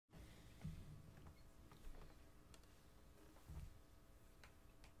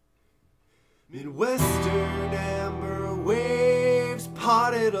Midwestern amber waves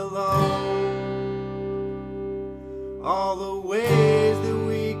potted along all the ways that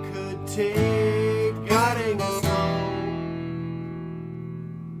we could take, guiding us home.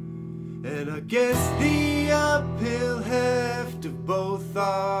 And I guess the uphill heft of both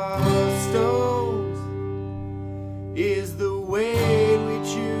our stones is the way we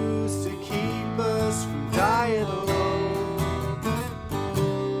choose to keep us from dying alone.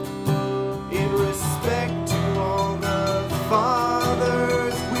 In respect to all the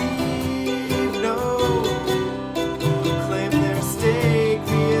fathers we've known who claim their stake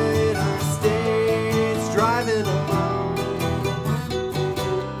via interstates driving alone.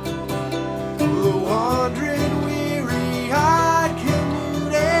 The wandering, weary-eyed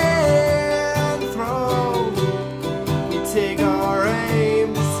commuting throng, we take our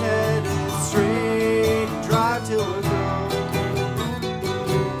aim to set it straight and drive till we're gone.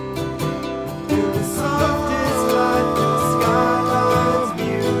 In the softest light, the skyline's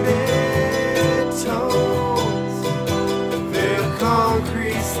muted tones, their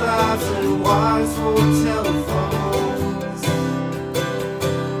concrete slabs and wires for telephones,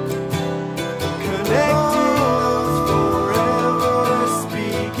 connecting those forever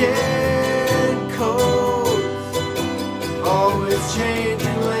speaking codes, always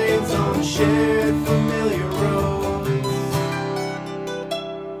changing lanes on shared familiar